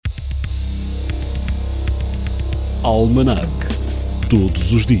Almanac.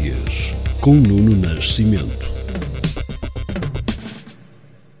 Todos os dias, com Nuno Nascimento.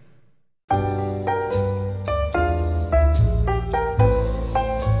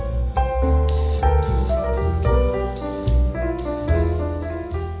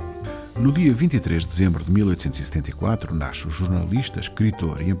 No dia 23 de dezembro de 1874, nasce o jornalista,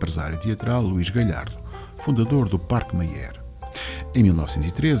 escritor e empresário teatral Luís Galhardo, fundador do Parque Mayer. Em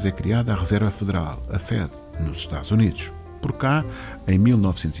 1913 é criada a Reserva Federal, a Fed, nos Estados Unidos. Por cá, em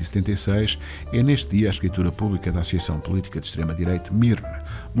 1976, é neste dia a escritura pública da Associação Política de Extrema-Direita MIRN,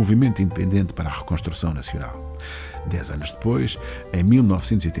 Movimento Independente para a Reconstrução Nacional. 10 anos depois, em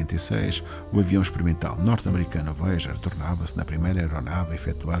 1986, o avião experimental norte-americano Voyager tornava-se na primeira aeronave a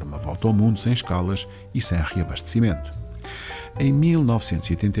efetuar uma volta ao mundo sem escalas e sem reabastecimento. Em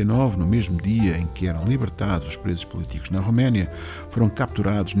 1989, no mesmo dia em que eram libertados os presos políticos na Roménia, foram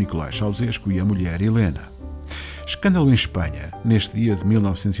capturados Nicolae Ceausescu e a mulher Helena. Escândalo em Espanha. Neste dia de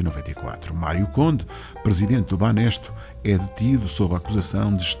 1994, Mário Conde, presidente do Banesto, é detido sob a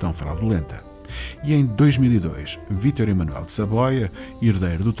acusação de gestão fraudulenta. E em 2002, Vítor Emanuel de Saboia,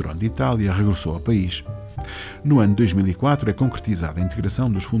 herdeiro do trono de Itália, regressou ao país. No ano 2004 é concretizada a integração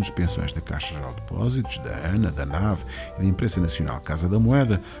dos fundos de pensões da Caixa Geral de Depósitos, da ANA, da NAV e da Imprensa Nacional Casa da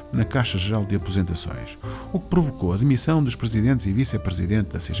Moeda na Caixa Geral de Aposentações, o que provocou a demissão dos presidentes e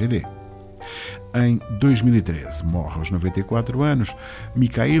vice-presidente da CGD. Em 2013, morre aos 94 anos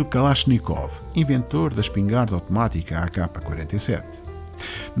Mikhail Kalashnikov, inventor da espingarda automática AK-47.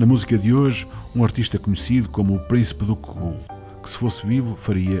 Na música de hoje, um artista conhecido como o Príncipe do Cool, que se fosse vivo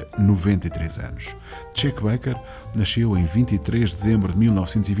faria 93 anos. Chet Baker nasceu em 23 de dezembro de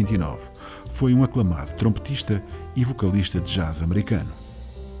 1929. Foi um aclamado trompetista e vocalista de jazz americano.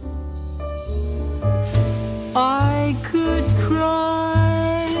 I could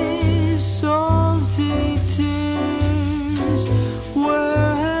cry salty tears.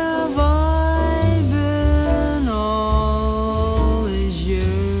 Where have I been all these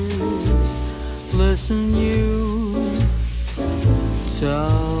years? Listen, you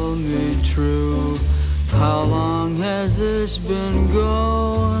tell me true. How long has this been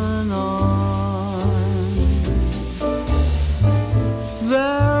going on?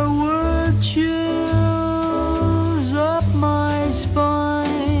 There were chills up my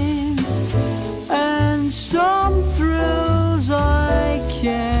spine and some thrills I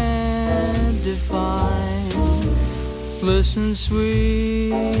can't define. Listen,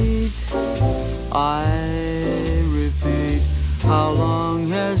 sweet, I repeat, how long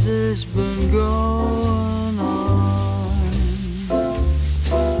has this been going on?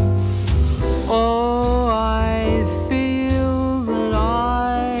 Oh, I feel that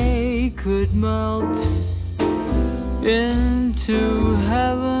I could melt into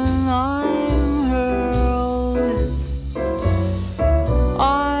heaven. I'm hurled.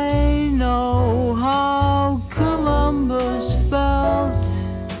 I know how Columbus felt,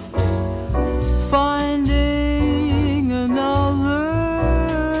 finding another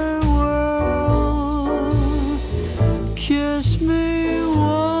world. Kiss me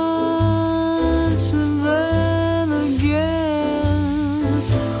once and then again.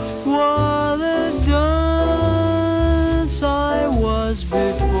 What a dunce I was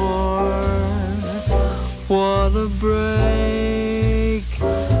before. What a break,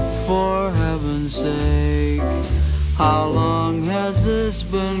 for heaven's sake. How long has this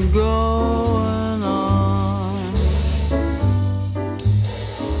been going on?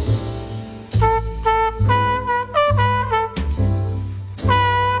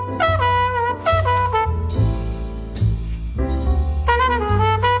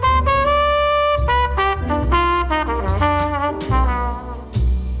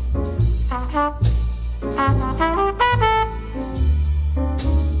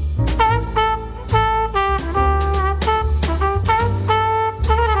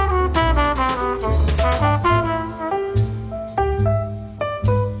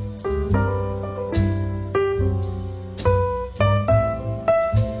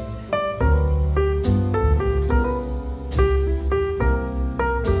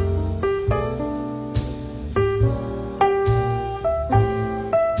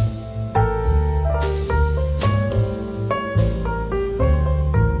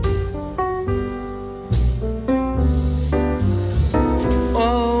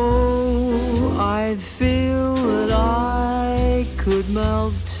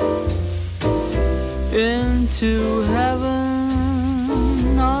 Melt into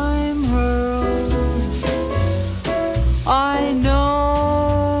heaven, I'm hurled. I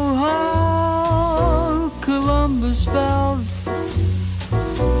know how Columbus felt,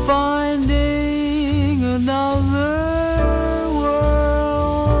 finding another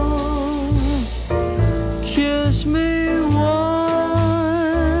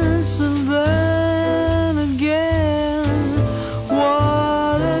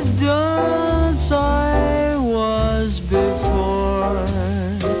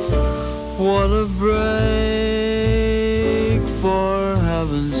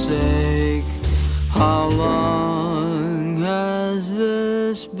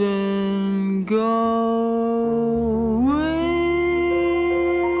has been going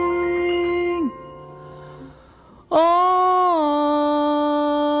on.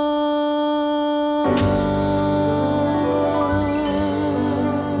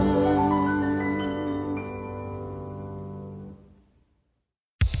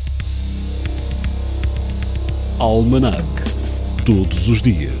 Almanac. Todos os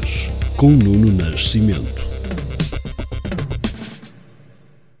dias, com Nuno Nascimento.